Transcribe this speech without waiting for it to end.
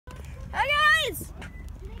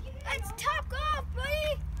It's Top Golf,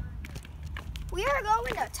 buddy. We are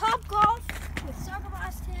going to Top Golf with Soccer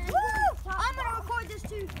Boss 10. Woo! I'm going to record this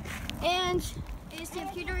too. And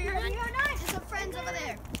ASDFQWER9 and some friends over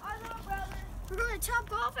there. We're going to Top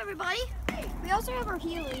Golf, everybody. We also have our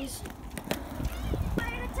Heelys. We're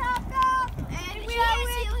going to Top Golf. And we are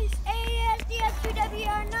with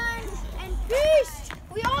ASDFQWER9 and Peace.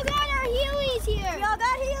 We all got our Heelys here. We all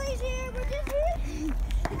got Heelys here. We're just here.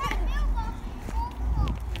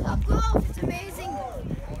 Top Golf, it's amazing.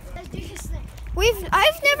 Let's do this thing.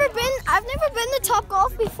 I've never been to Top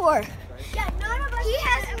Golf before. Yeah, none of us. He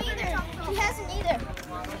hasn't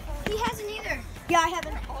either. Yeah, I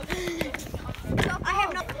haven't. I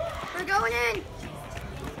have not. We're going in.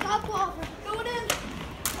 Top Golf. We're going in.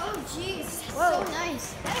 Oh, jeez. So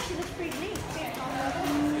nice. That actually looks pretty neat.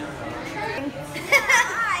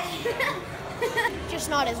 Just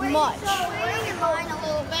not as much. Bring your mind a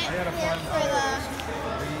little bit for the.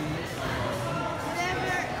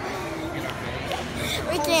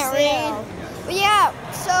 We can't read. But yeah,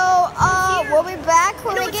 so we'll be back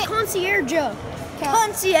when we get concierge.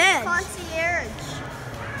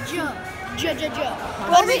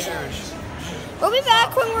 We'll be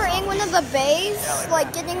back when we're in one of the bays,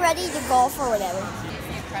 like getting ready to golf or whatever.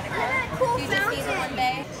 Cool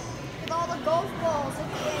fountain with all the golf balls at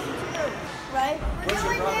the end too, right? We're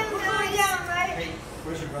going down, right? Hey,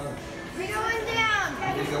 where's your brother? We're going down.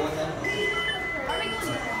 Are you going down? Are we going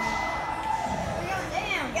down?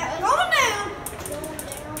 Yeah, going down.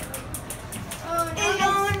 It's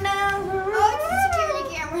going down. Oh, it's a security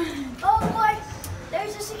camera. Oh boy,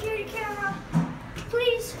 there's a security camera.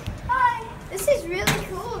 Please, hi. This is really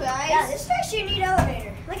cool, guys. Yeah, this is actually a neat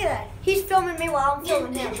elevator. Look at that. He's filming me while I'm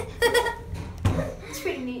filming him. It's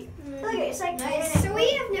pretty neat. Look at it. It's like nice. So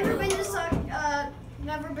we have never been to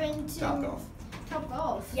Top Golf. Top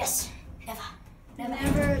Golf. Yes. Never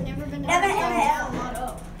been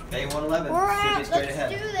to Bay 111. We're out. Should be straight Let's ahead.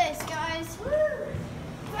 do this, guys. Woo!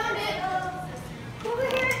 Found it. Over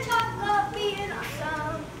here at Top Golf being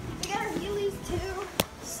awesome. We got our Heelys too.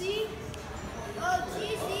 See? Oh,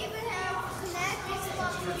 geez, they even have connected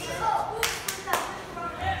stuff here.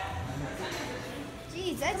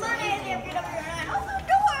 Geez, that's amazing. Open the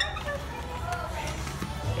door.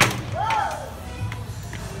 Whoa.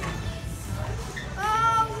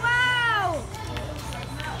 Oh, wow.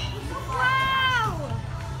 Wow.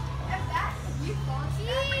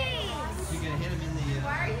 Jeez. You're gonna hit him in the.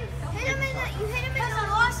 You hit him in the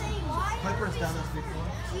lost. Clippers down this big one.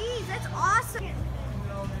 Jeez, that's awesome.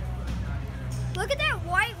 Look at that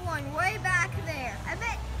white one way back there. I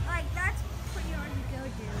bet like that's pretty hard to go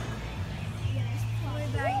to. Yes, way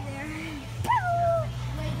back there.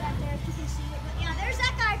 Way back there if you can see it. But yeah, there's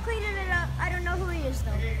that guy cleaning it up. I don't know who he is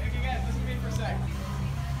though. Okay, guys, listen to me for a sec.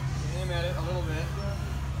 Aim at it a little bit.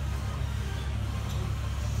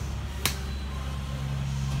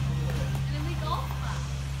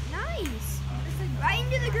 Nice. Right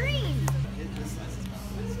into the green.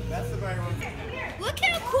 That's the very one. Look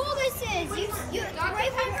how cool this is. You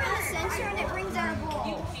right from the sensor and it brings out a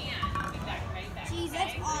ball. Jeez,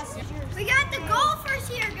 that's awesome. We got the golfers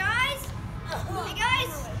here, guys. Hey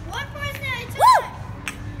guys, one person at a time.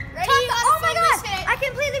 Ready? Oh my god, I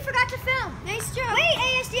completely forgot to film. Nice job. Wait,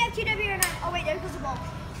 ASDFQWER9. Oh wait, there goes the ball.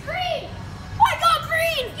 Green. Oh my god,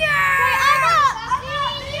 green. Yeah. Wait, I'm up.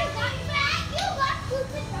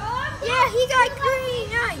 Yeah, he got green.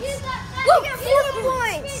 Nice. He got 4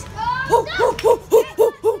 points.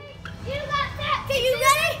 Okay, you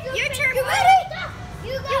ready? Your turn. You ready?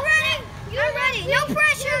 You ready? I'm ready. No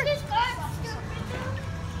pressure.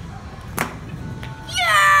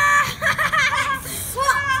 Yeah!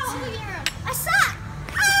 I suck.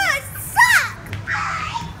 I suck.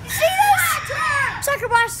 See this? Soccer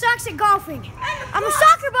Boss sucks at golfing. I'm a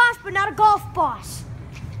soccer boss, but not a golf boss.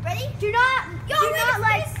 Ready? Do not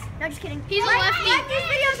like. No, just kidding. He's a lefty. Like these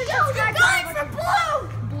videos and subscribe. Going for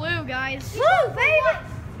blue. Blue, guys. Blue, baby.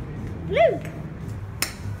 Blue.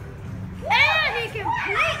 And he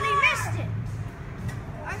completely missed it.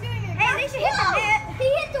 I'm doing it. Hey, at least he hit the net. He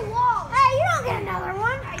hit the wall. Hey, you don't get another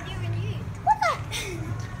one. I do indeed. What the?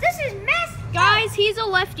 This is messed up. Guys, he's a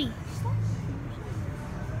lefty.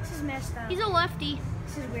 This is messed up. He's a lefty.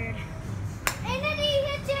 This is weird. And then he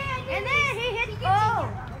hit it. And then he hit. Oh.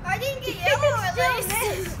 I didn't get yellow at least.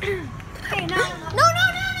 Okay, no.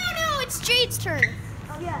 It's Jade's turn.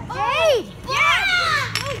 Oh, yeah. Jade!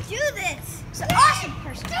 Yeah! Oh, do this. It's an awesome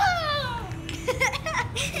person.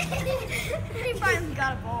 He finally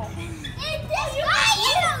got a ball. And this guy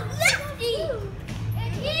is a lefty.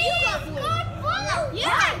 And he got blue.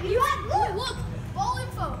 Yeah, you got blue. Look, ball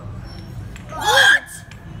info. What?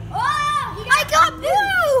 Oh, I got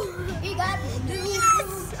blue.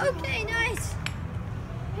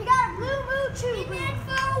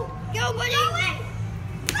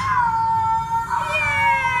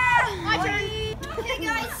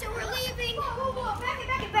 we're leaving.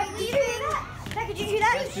 Back, did you hear that? Back, did you hear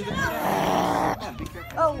that? Do the ramp. Come on, be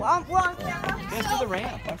careful. Oh, we're on camera. Yes, do the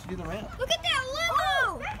ramp. Why don't you do the ramp? Look at that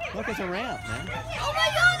limo. Look, it's a ramp, man. Oh my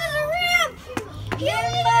God, there's a ramp.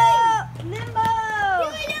 Limbo.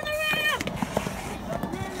 Get down the ramp.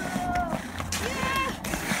 Yeah.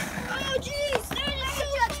 Oh, jeez. There's so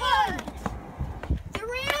fun. The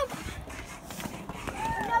ramp.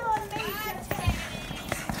 Another major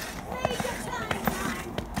time.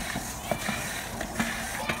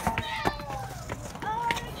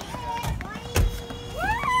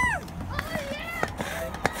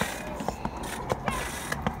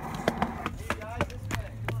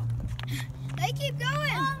 They keep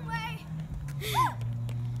going. Long way.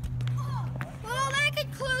 Well, that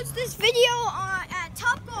concludes this video at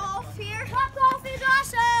Top Golf here. Top Golf is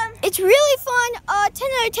awesome. It's really fun. 10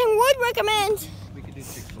 out of 10 would recommend. We could do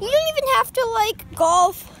 6 You don't even have to like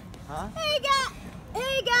golf. Huh?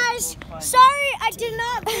 Hey guys. Sorry I did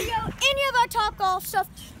not video any of our Top Golf stuff.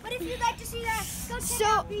 But if you'd like to see that, go check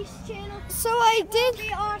out Beast's channel. So I did.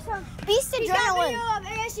 Be awesome. Beast Adrenaline.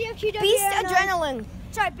 Beast Adrenaline.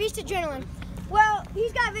 Sorry, Beast Adrenaline. Well,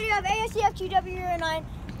 he's got a video of ASDFQWER9,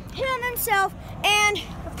 him himself, and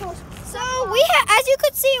of course. So as you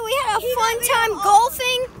could see, we had a fun time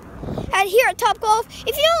golfing here at Top Golf.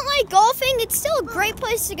 If you don't like golfing, it's still a great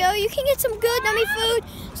place to go. You can get some good yummy food,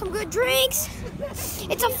 some good drinks.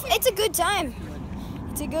 It's a good time.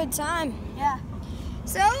 It's a good time. Yeah.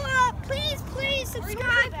 So please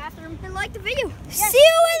subscribe and like the video. See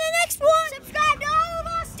you in the next one. Subscribe.